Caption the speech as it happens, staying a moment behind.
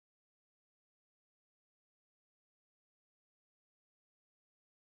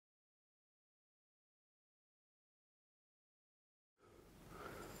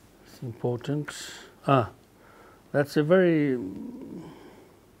important. That's a very,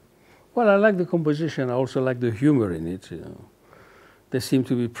 well, I like the composition. I also like the humor in it. They seem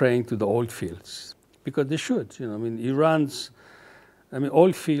to be praying to the oil fields because they should. I mean,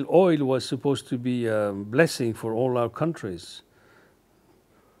 oil was supposed to be a blessing for all our countries,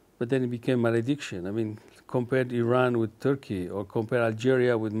 but then it became malediction. I mean, compare Iran with Turkey or compare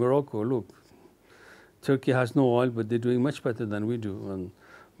Algeria with Morocco. Look, Turkey has no oil, but they're doing much better than we do. And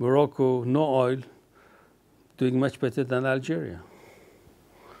Morocco, no oil, doing much better than Algeria.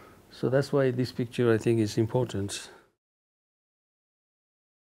 So that's why this picture, I think, is important.